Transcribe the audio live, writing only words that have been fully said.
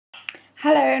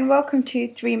Hello and welcome to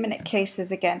 3-Minute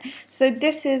Cases again. So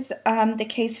this is the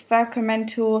case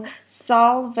Fercometal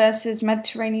SARL versus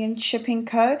Mediterranean Shipping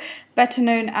Co., better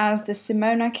known as the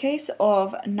Simona case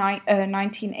of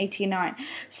 1989.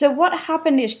 So what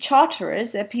happened is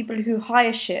charterers, they're people who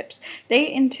hire ships, they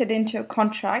entered into a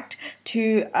contract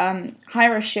to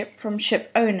hire a ship from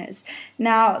ship owners.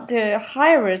 Now the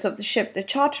hirers of the ship, the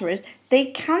charterers, they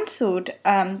cancelled,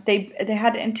 they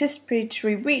had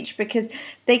anticipatory breach because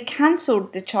they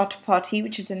cancelled the charter party,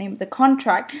 which is the name of the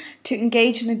contract, to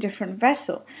engage in a different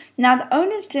vessel. Now the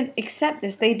owners didn't accept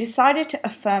this. They decided to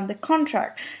affirm the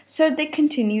contract. So they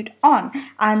continued on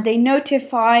and they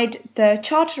notified the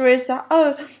charterers that,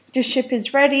 oh, the ship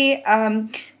is ready,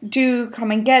 do come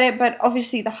and get it. But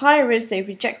obviously the hirers, they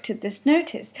rejected this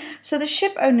notice. So the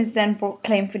ship owners then brought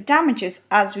claim for damages,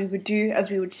 as we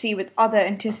would see with other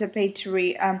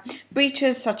anticipatory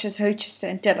breaches such as Hochester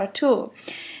and De La Tour.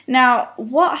 Now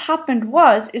what happened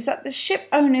is that the ship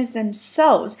owners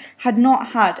themselves had not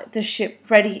had the ship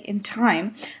ready in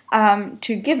time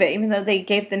to give it, even though they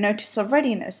gave the notice of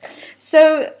readiness.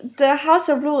 So the House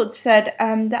of Lords said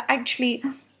that actually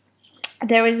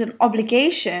there is an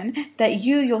obligation that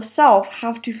you yourself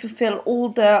have to fulfill all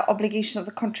the obligations of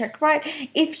the contract, right,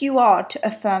 if you are to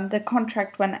affirm the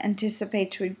contract when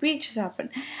anticipatory breaches happen.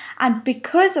 And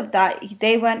because of that,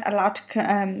 they weren't allowed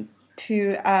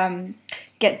to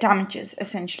get damages,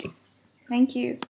 essentially. Thank you.